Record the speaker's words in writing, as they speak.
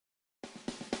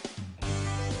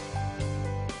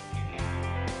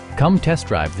Come test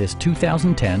drive this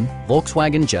 2010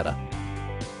 Volkswagen Jetta.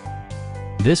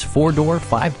 This four-door,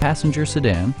 five-passenger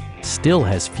sedan still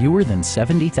has fewer than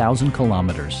 70,000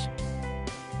 kilometers.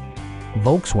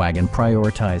 Volkswagen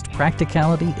prioritized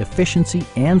practicality, efficiency,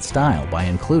 and style by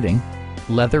including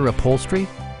leather upholstery,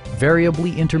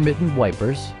 variably intermittent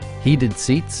wipers, heated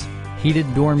seats, heated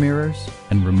door mirrors,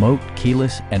 and remote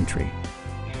keyless entry.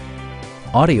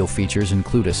 Audio features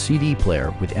include a CD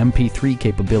player with MP3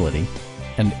 capability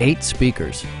and 8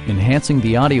 speakers, enhancing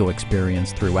the audio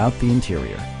experience throughout the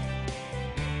interior.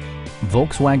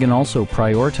 Volkswagen also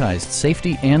prioritized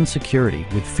safety and security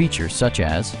with features such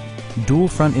as dual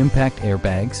front impact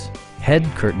airbags, head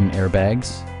curtain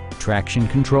airbags, traction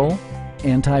control,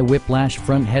 anti-whiplash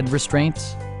front head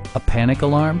restraints, a panic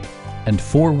alarm, and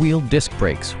four-wheel disc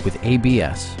brakes with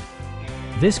ABS.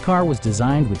 This car was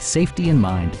designed with safety in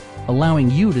mind,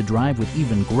 allowing you to drive with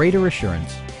even greater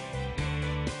assurance.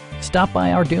 Stop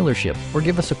by our dealership or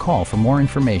give us a call for more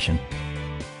information.